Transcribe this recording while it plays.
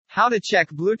How to check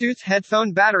Bluetooth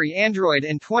headphone battery Android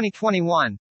in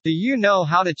 2021. Do you know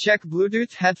how to check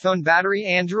Bluetooth headphone battery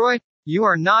Android? You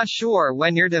are not sure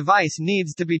when your device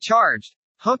needs to be charged?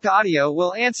 Hook Audio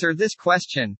will answer this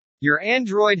question. Your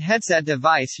Android headset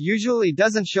device usually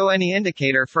doesn't show any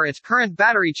indicator for its current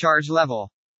battery charge level.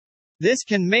 This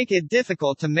can make it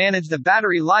difficult to manage the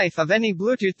battery life of any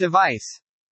Bluetooth device.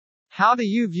 How do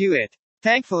you view it?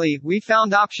 Thankfully, we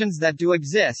found options that do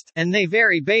exist, and they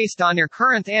vary based on your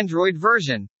current Android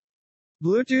version.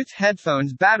 Bluetooth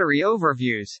headphones battery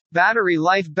overviews. Battery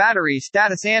life. Battery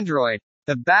status. Android.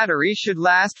 The battery should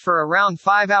last for around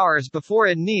 5 hours before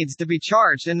it needs to be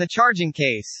charged in the charging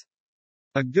case.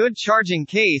 A good charging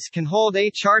case can hold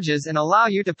 8 charges and allow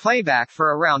you to play back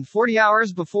for around 40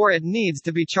 hours before it needs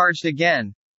to be charged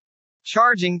again.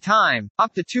 Charging time.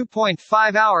 Up to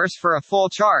 2.5 hours for a full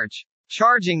charge.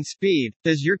 Charging speed.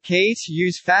 Does your case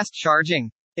use fast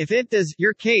charging? If it does,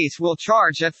 your case will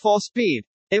charge at full speed.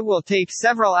 It will take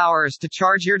several hours to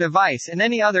charge your device in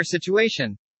any other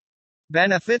situation.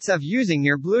 Benefits of using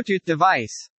your Bluetooth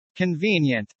device.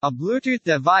 Convenient. A Bluetooth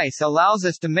device allows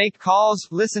us to make calls,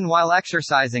 listen while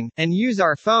exercising, and use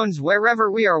our phones wherever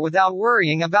we are without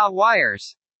worrying about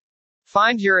wires.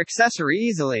 Find your accessory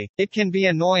easily. It can be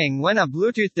annoying when a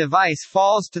Bluetooth device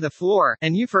falls to the floor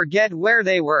and you forget where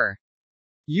they were.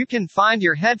 You can find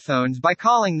your headphones by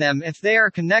calling them if they are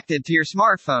connected to your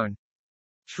smartphone.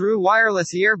 True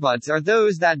wireless earbuds are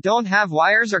those that don't have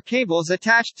wires or cables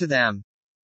attached to them.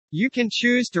 You can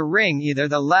choose to ring either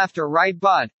the left or right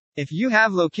bud. If you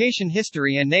have location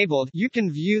history enabled, you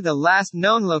can view the last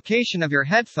known location of your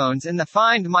headphones in the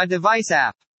Find My Device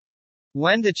app.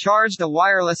 When to charge the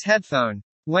wireless headphone.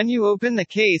 When you open the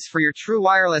case for your true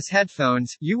wireless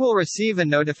headphones, you will receive a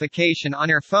notification on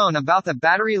your phone about the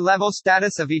battery level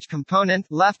status of each component,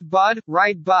 left bud,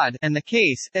 right bud, and the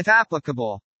case, if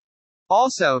applicable.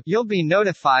 Also, you'll be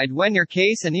notified when your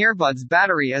case and earbuds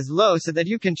battery is low so that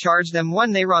you can charge them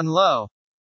when they run low.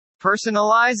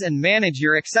 Personalize and manage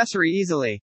your accessory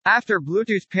easily. After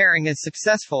Bluetooth pairing is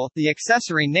successful, the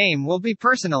accessory name will be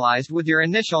personalized with your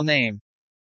initial name.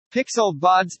 Pixel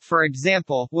Buds, for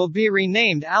example, will be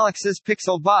renamed Alex's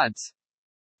Pixel Buds.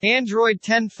 Android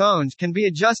 10 phones can be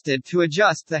adjusted to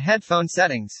adjust the headphone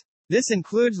settings. This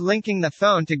includes linking the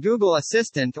phone to Google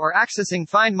Assistant or accessing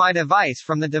Find My Device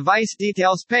from the device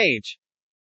details page.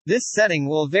 This setting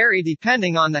will vary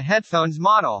depending on the headphone's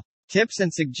model. Tips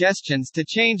and suggestions to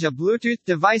change a Bluetooth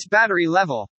device battery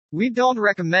level. We don't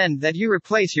recommend that you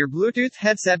replace your Bluetooth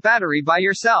headset battery by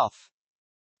yourself.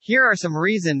 Here are some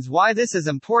reasons why this is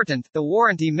important. The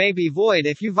warranty may be void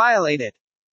if you violate it.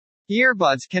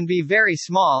 Earbuds can be very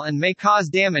small and may cause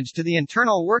damage to the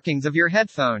internal workings of your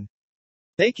headphone.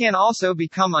 They can also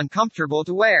become uncomfortable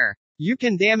to wear. You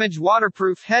can damage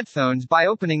waterproof headphones by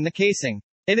opening the casing.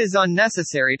 It is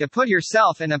unnecessary to put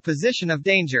yourself in a position of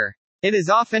danger. It is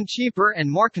often cheaper and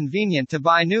more convenient to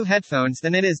buy new headphones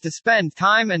than it is to spend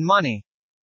time and money.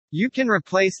 You can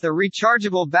replace the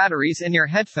rechargeable batteries in your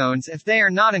headphones if they are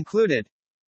not included.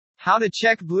 How to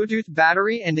check Bluetooth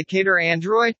battery indicator.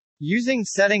 Android. Using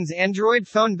settings. Android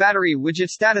phone battery widget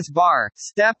status bar.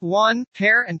 Step 1.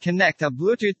 Pair and connect a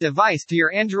Bluetooth device to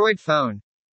your Android phone.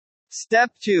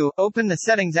 Step 2. Open the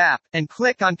settings app, and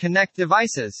click on Connect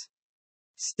Devices.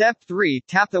 Step 3.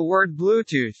 Tap the word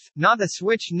Bluetooth, not the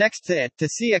switch next to it, to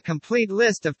see a complete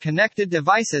list of connected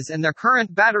devices and their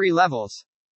current battery levels.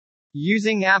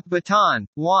 Using app button.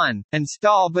 1.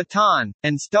 Install button.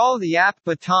 Install the app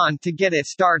button to get it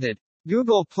started.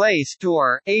 Google Play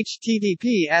Store.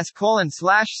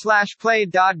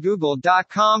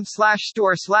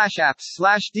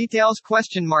 https://play.google.com/store/apps/details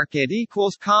 ?it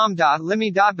equals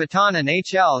com.limi.button and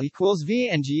hl equals v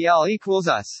and gl equals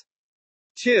us.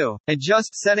 2.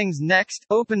 Adjust settings. Next,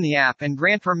 open the app and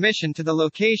grant permission to the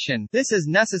location. This is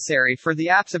necessary for the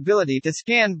app's ability to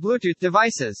scan Bluetooth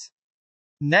devices.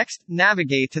 Next,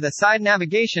 navigate to the side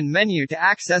navigation menu to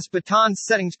access Button's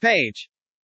settings page.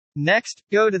 Next,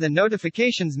 go to the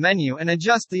notifications menu and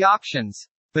adjust the options.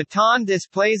 Button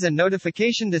displays a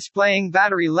notification displaying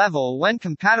battery level when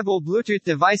compatible Bluetooth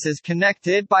devices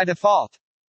connected by default.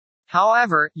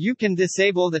 However, you can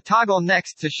disable the toggle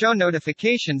next to show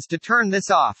notifications to turn this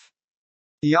off.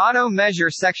 The auto measure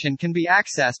section can be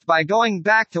accessed by going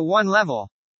back to one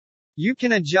level. You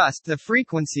can adjust the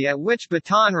frequency at which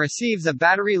Button receives a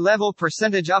battery level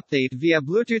percentage update via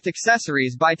Bluetooth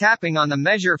accessories by tapping on the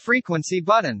Measure Frequency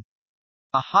button.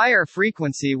 A higher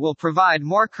frequency will provide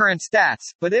more current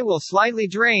stats, but it will slightly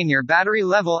drain your battery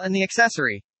level in the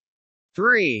accessory.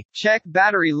 3. Check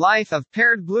battery life of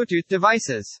paired Bluetooth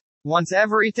devices. Once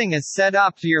everything is set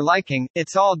up to your liking,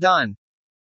 it's all done.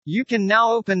 You can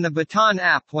now open the Baton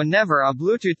app whenever a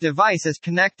Bluetooth device is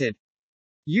connected.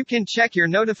 You can check your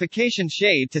notification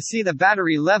shade to see the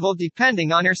battery level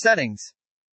depending on your settings.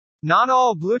 Not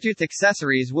all Bluetooth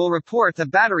accessories will report the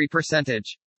battery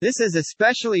percentage. This is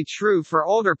especially true for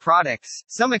older products.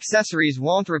 Some accessories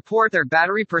won't report their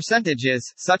battery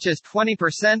percentages, such as 20%,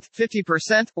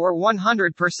 50%, or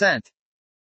 100%.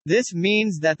 This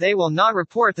means that they will not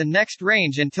report the next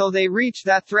range until they reach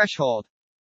that threshold.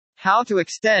 How to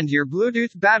extend your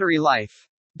Bluetooth battery life.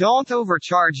 Don't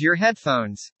overcharge your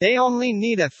headphones. They only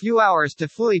need a few hours to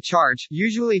fully charge,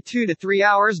 usually 2 to 3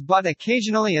 hours but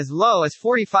occasionally as low as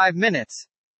 45 minutes.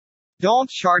 Don't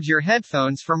charge your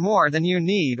headphones for more than you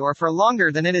need or for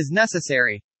longer than it is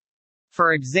necessary.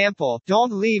 For example,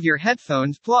 don't leave your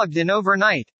headphones plugged in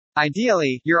overnight.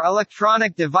 Ideally, your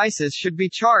electronic devices should be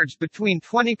charged between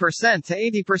 20%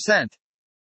 to 80%.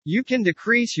 You can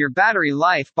decrease your battery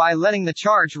life by letting the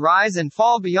charge rise and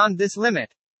fall beyond this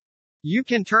limit. You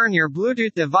can turn your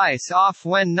Bluetooth device off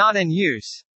when not in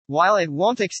use. While it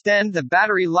won't extend the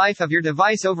battery life of your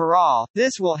device overall,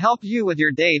 this will help you with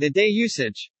your day-to-day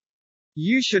usage.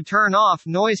 You should turn off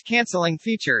noise-canceling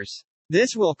features. This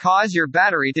will cause your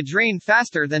battery to drain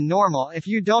faster than normal if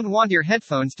you don't want your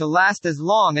headphones to last as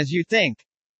long as you think.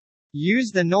 Use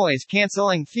the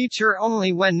noise-canceling feature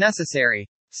only when necessary.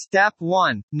 Step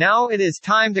 1. Now it is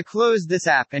time to close this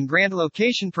app and grant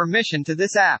location permission to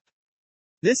this app.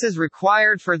 This is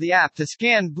required for the app to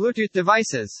scan Bluetooth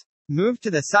devices. Move to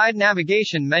the side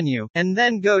navigation menu, and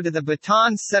then go to the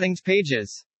Baton's settings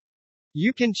pages.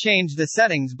 You can change the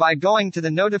settings by going to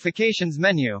the notifications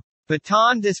menu.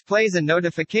 Baton displays a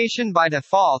notification by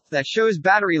default that shows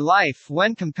battery life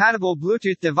when compatible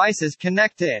Bluetooth devices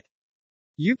connect to it.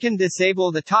 You can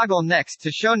disable the toggle next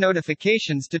to show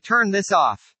notifications to turn this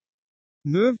off.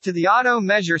 Move to the Auto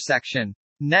Measure section.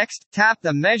 Next, tap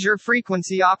the Measure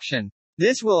Frequency option.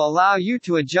 This will allow you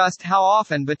to adjust how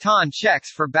often Baton checks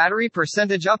for battery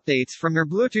percentage updates from your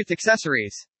Bluetooth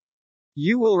accessories.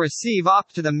 You will receive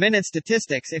up-to-the-minute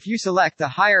statistics if you select the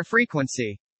higher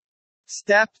frequency.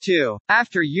 Step 2.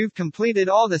 After you've completed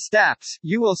all the steps,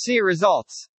 you will see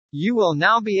results. You will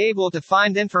now be able to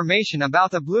find information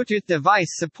about the Bluetooth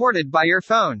device supported by your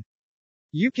phone.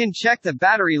 You can check the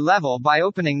battery level by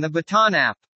opening the Baton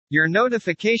app. Your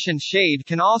notification shade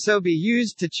can also be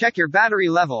used to check your battery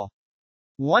level.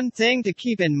 One thing to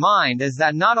keep in mind is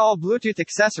that not all Bluetooth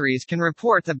accessories can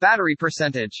report the battery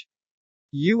percentage.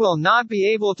 You will not be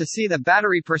able to see the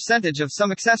battery percentage of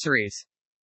some accessories.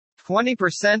 20%,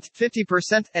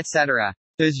 50%, etc.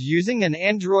 Does using an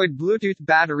Android Bluetooth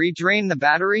battery drain the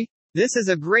battery? This is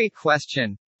a great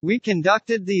question. We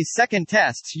conducted these second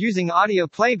tests using audio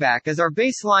playback as our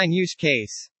baseline use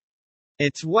case.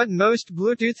 It's what most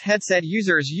Bluetooth headset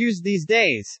users use these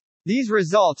days. These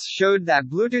results showed that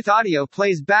Bluetooth audio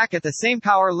plays back at the same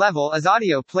power level as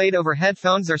audio played over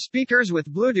headphones or speakers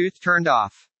with Bluetooth turned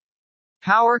off.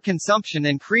 Power consumption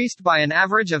increased by an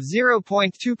average of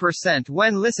 0.2%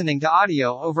 when listening to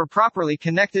audio over properly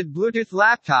connected Bluetooth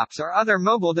laptops or other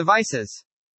mobile devices.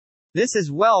 This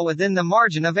is well within the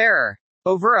margin of error.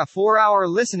 Over a 4-hour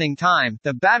listening time,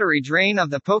 the battery drain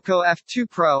of the Poco F2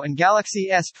 Pro and Galaxy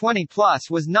S20 Plus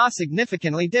was not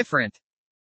significantly different.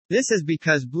 This is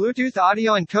because Bluetooth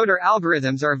audio encoder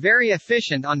algorithms are very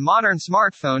efficient on modern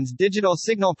smartphones' digital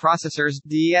signal processors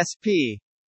 (DSP).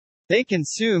 They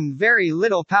consume very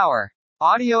little power.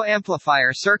 Audio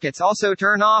amplifier circuits also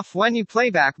turn off when you play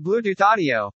back Bluetooth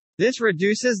audio. This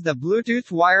reduces the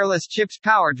Bluetooth wireless chip's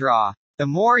power draw. The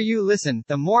more you listen,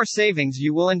 the more savings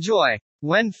you will enjoy.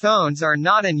 When phones are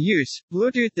not in use,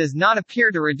 Bluetooth does not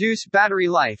appear to reduce battery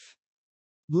life.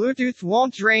 Bluetooth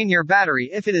won't drain your battery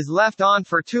if it is left on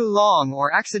for too long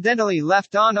or accidentally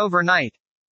left on overnight.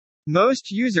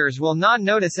 Most users will not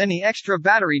notice any extra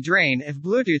battery drain if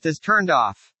Bluetooth is turned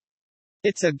off.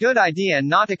 It's a good idea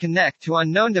not to connect to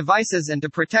unknown devices and to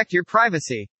protect your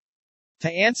privacy.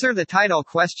 To answer the title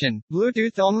question,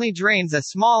 Bluetooth only drains a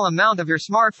small amount of your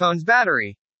smartphone's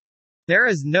battery. There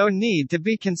is no need to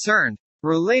be concerned.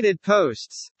 Related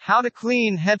posts. How to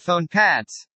clean headphone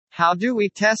pads. How do we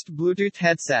test Bluetooth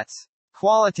headsets?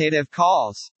 Qualitative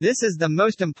calls. This is the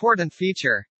most important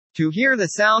feature. To hear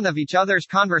the sound of each other's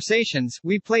conversations,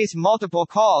 we place multiple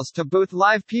calls to both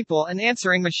live people and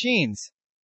answering machines.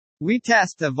 We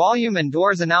test the volume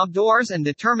indoors and outdoors and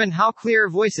determine how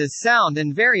clear voices sound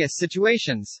in various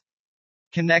situations.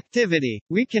 Connectivity.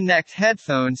 We connect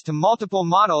headphones to multiple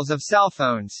models of cell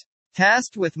phones.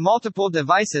 Test with multiple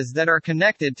devices that are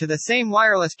connected to the same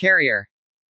wireless carrier.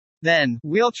 Then,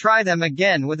 we'll try them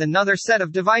again with another set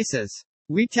of devices.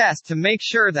 We test to make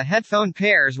sure the headphone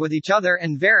pairs with each other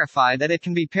and verify that it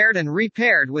can be paired and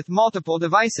repaired with multiple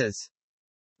devices.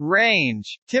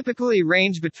 Range. Typically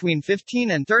range between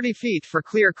 15 and 30 feet for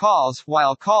clear calls,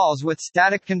 while calls with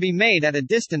static can be made at a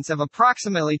distance of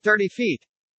approximately 30 feet.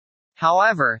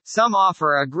 However, some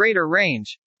offer a greater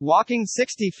range. Walking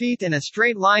 60 feet in a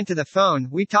straight line to the phone,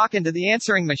 we talk into the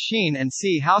answering machine and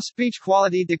see how speech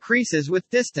quality decreases with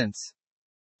distance.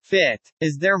 Fit.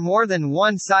 Is there more than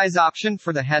one size option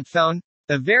for the headphone?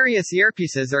 The various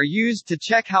earpieces are used to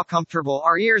check how comfortable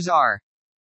our ears are.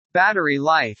 Battery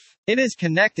life. It is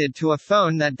connected to a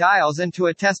phone that dials into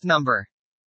a test number.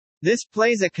 This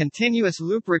plays a continuous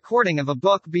loop recording of a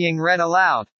book being read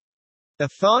aloud. The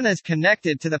phone is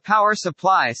connected to the power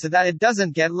supply so that it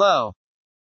doesn't get low.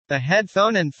 The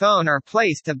headphone and phone are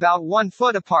placed about 1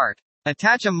 foot apart.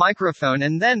 Attach a microphone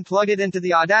and then plug it into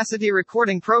the Audacity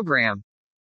recording program.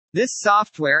 This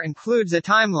software includes a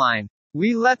timeline.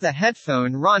 We let the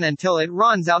headphone run until it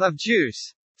runs out of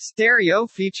juice. Stereo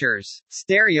features.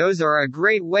 Stereos are a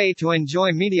great way to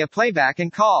enjoy media playback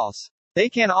and calls. They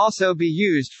can also be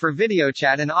used for video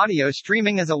chat and audio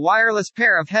streaming as a wireless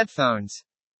pair of headphones.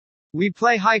 We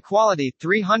play high-quality,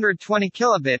 320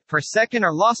 kilobit per second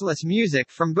or lossless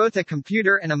music from both a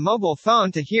computer and a mobile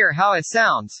phone to hear how it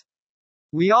sounds.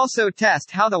 We also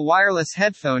test how the wireless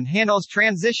headphone handles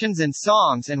transitions in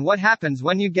songs and what happens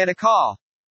when you get a call.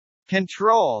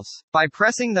 Controls. By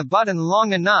pressing the button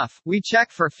long enough, we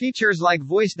check for features like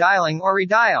voice dialing or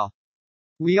redial.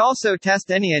 We also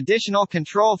test any additional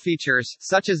control features,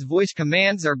 such as voice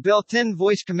commands or built-in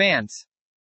voice commands.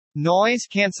 Noise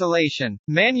cancellation.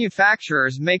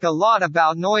 Manufacturers make a lot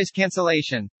about noise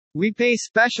cancellation. We pay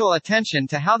special attention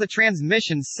to how the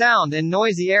transmissions sound in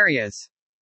noisy areas.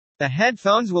 The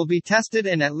headphones will be tested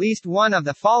in at least one of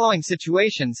the following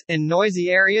situations: in noisy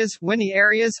areas, windy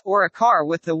areas, or a car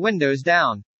with the windows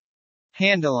down.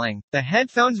 Handling. The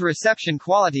headphone's reception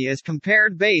quality is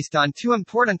compared based on two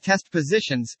important test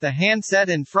positions: the handset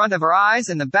in front of our eyes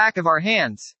and the back of our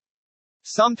hands.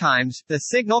 Sometimes, the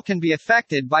signal can be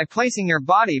affected by placing your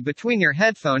body between your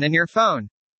headphone and your phone.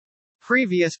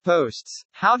 Previous posts.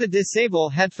 How to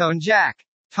disable headphone jack.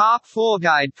 Top Full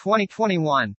Guide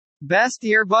 2021. Best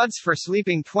Earbuds for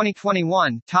Sleeping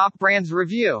 2021, Top Brands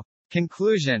Review.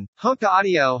 Conclusion. Hoka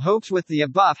Audio hopes with the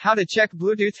above how to check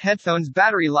Bluetooth headphones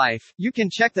battery life, you can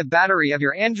check the battery of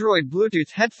your Android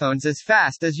Bluetooth headphones as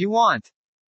fast as you want.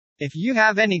 If you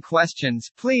have any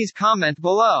questions, please comment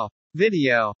below.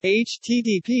 Video.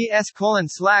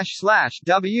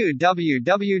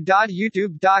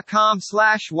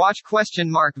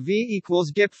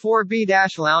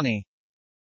 https://www.youtube.com/watch?v=gip4b-lowney